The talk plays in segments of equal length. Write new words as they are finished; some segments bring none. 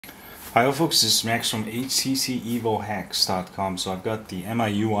Hi folks, this is Max from HTCEvoHacks.com. So I've got the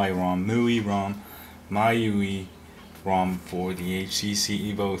MIUI ROM, MIUI ROM for the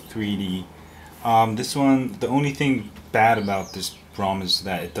HTC Evo 3D. This one, the only thing bad about this ROM is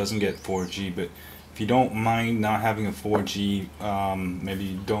that it doesn't get 4G, but if you don't mind not having a 4G, maybe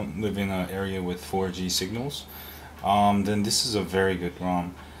you don't live in an area with 4G signals, then this is a very good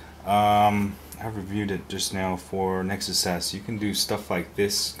ROM. I reviewed it just now for Nexus S. You can do stuff like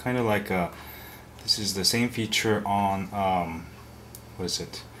this, kind of like this is the same feature on what is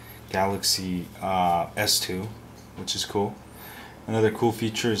it, Galaxy S2, which is cool. Another cool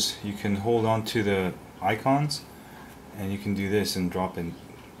feature is you can hold on to the icons and you can do this and drop it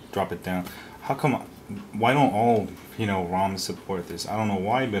down. How come, why don't all ROMs support this? I don't know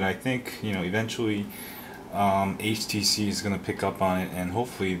why, but I think eventually HTC is going to pick up on it, and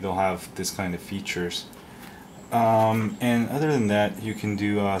hopefully they'll have this kind of features. And other than that, you can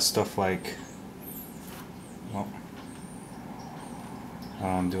do stuff like, well,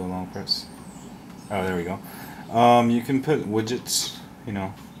 do a long press. Oh, there we go. You can put widgets,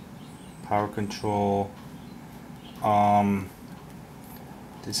 power control.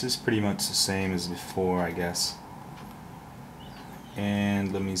 This is pretty much the same as before, I guess.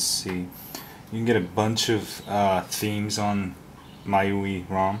 And let me see. You can get a bunch of themes on MIUI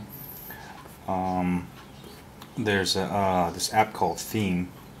ROM. There's this app called Theme.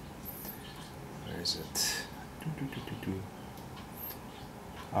 Where is it?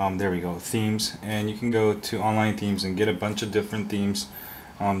 There we go, Themes. And you can go to online themes and get a bunch of different themes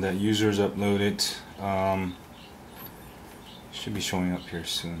that users uploaded. Should be showing up here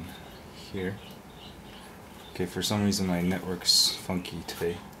soon. Here. Okay, for some reason my network's funky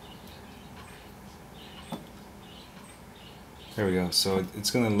today. There we go. So it's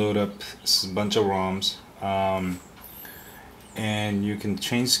going to load up a bunch of ROMs, and you can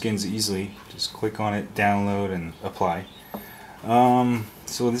change skins easily. Just click on it, download, and apply.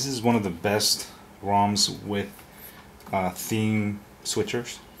 So this is one of the best ROMs with theme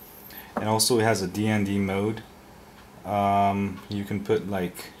switchers, and also it has a DND mode. You can put,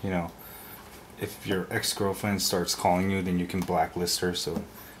 like, if your ex-girlfriend starts calling you, then you can blacklist her, so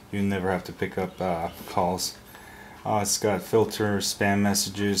you never have to pick up calls. It's got filter, spam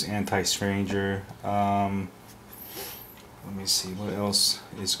messages, anti-stranger. Let me see what else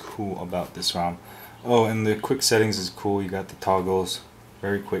is cool about this ROM. Oh, and the quick settings is cool. You got the toggles,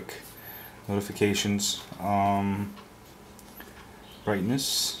 very quick. Notifications,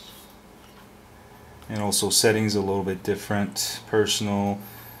 brightness, and also settings a little bit different. Personal,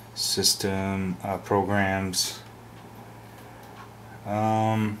 system, programs.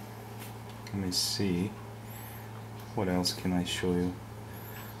 Let me see. What else can I show you?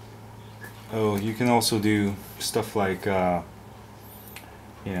 Oh, you can also do stuff like double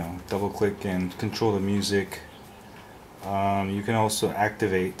click and control the music. You can also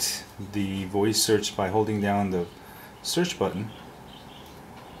activate the voice search by holding down the search button.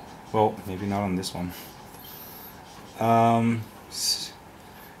 Well, maybe not on this one. And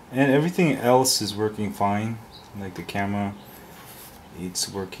everything else is working fine, like the camera, it's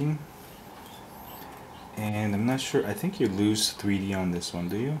working. And I'm not sure, I think you lose 3D on this one,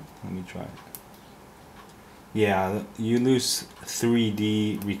 do you? Let me try it. Yeah, you lose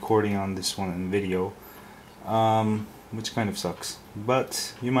 3D recording on this one in video, which kind of sucks.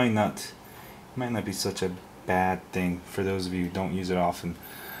 But you might not be such a bad thing for those of you who don't use it often.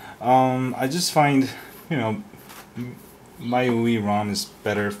 I just find, MIUI ROM is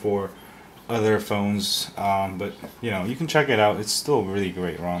better for other phones, but you can check it out. It's still a really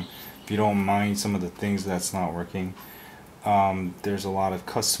great ROM. If you don't mind some of the things that's not working, there's a lot of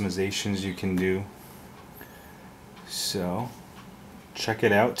customizations you can do, so check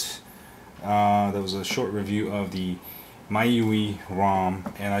it out. That was a short review of the MIUI ROM,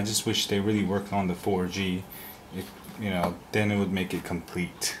 and I just wish they really worked on the 4G. Then it would make it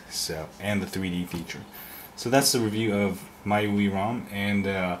complete. So, and the 3D feature. So that's the review of MIUI ROM, and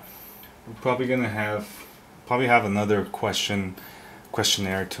we're probably gonna have another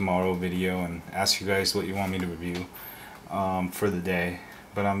questionnaire tomorrow video and ask you guys what you want me to review for the day.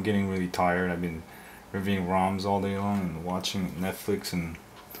 But I'm getting really tired. I've been reviewing ROMs all day long and watching Netflix, and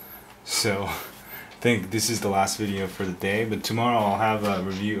so I think this is the last video for the day. But tomorrow I'll have a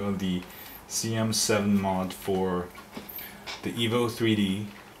review of the CM7 mod for the Evo 3D,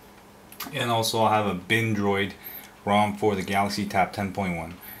 and also I'll have a Bindroid ROM for the Galaxy Tab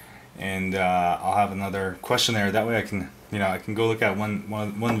 10.1, and I'll have another questionnaire. That way I can go look at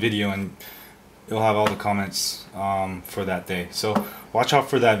one video and it'll have all the comments for that day. So watch out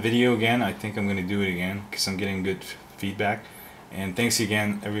for that video again. I think I'm going to do it again because I'm getting good feedback. And thanks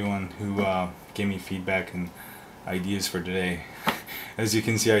again everyone who gave me feedback and ideas for today. As you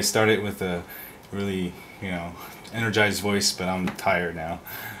can see, I started with a really, energized voice, but I'm tired now.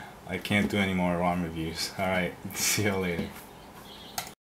 I can't do any more ROM reviews. Alright, see you later.